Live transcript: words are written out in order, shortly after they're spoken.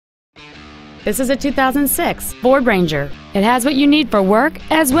This is a 2006 Ford Ranger. It has what you need for work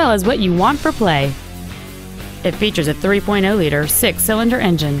as well as what you want for play. It features a 3.0-liter six-cylinder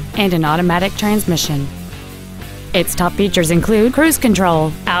engine and an automatic transmission. Its top features include cruise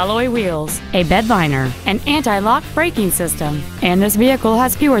control, alloy wheels, a bed liner, an anti-lock braking system, and this vehicle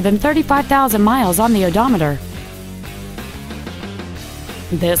has fewer than 35,000 miles on the odometer.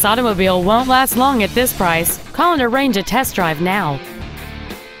 This automobile won't last long at this price. Call and arrange a test drive now.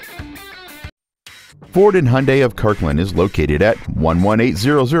 Ford and Hyundai of Kirkland is located at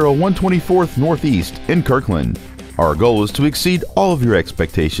 11800 124th Northeast in Kirkland. Our goal is to exceed all of your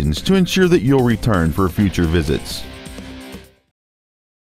expectations to ensure that you'll return for future visits.